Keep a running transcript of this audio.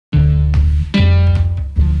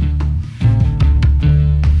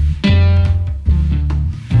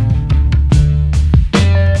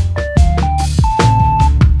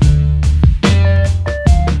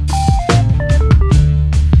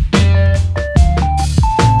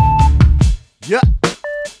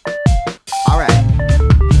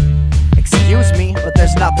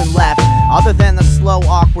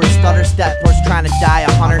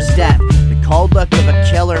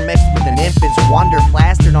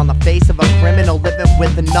on the face of a criminal living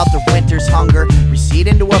with another winter's hunger. Recede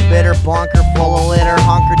into a bitter bunker full of litter,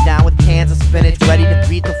 hunkered down with cans of spinach, ready to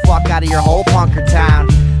beat the fuck out of your whole punker town.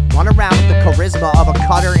 Run around with the charisma of a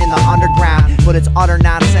cutter in the underground, but it's utter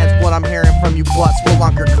nonsense what I'm hearing from you butts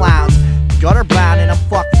spelunker clowns. Gutter bound and I'm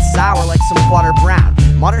fucking sour like some butter brown.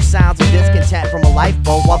 Mutter sounds of discontent from a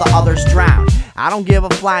lifeboat while the others drown. I don't give a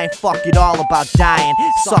flying fuck at all about dying.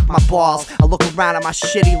 Suck my balls. I look around at my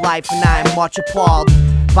shitty life and I am much appalled.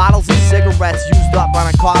 Bottles of cigarettes used up on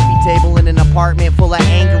a coffee table in an apartment full of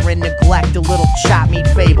anger and neglect, a little chop meat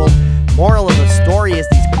fable. Moral of the story is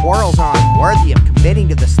these quarrels are unworthy of committing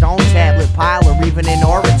to the stone tablet pile or even an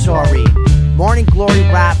oratory. Morning glory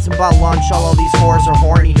raps, and by lunch all of these whores are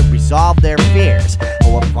horny to resolve their fears.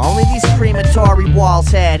 Oh, if only these crematory walls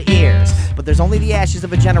had ears. But there's only the ashes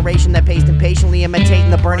of a generation that paced impatiently,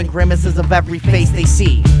 imitating the burning grimaces of every face they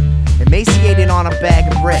see. Emaciated on a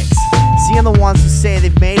bag of bricks, seeing the ones who say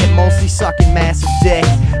they've made it mostly sucking massive dick,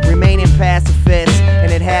 remaining pacifists,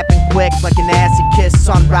 and it happened quick like an acid kiss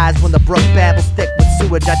sunrise when the brook babbles thick with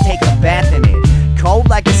sewage. I take a bath in it, cold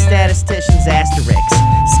like a statistician's asterisk,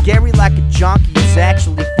 scary like a junkie who's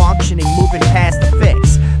actually functioning, moving past the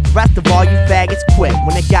fix. The rest of all you faggots quit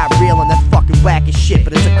when it got real and that fucking whack as shit.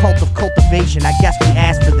 But it's a cult of cultivation, I guess we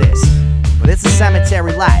asked for this. But it's a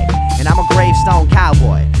cemetery life, and I'm a gravestone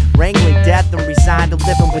cowboy, wrangling death and resigned to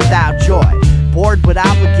living without joy. Bored but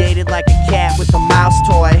obligated like a cat with a mouth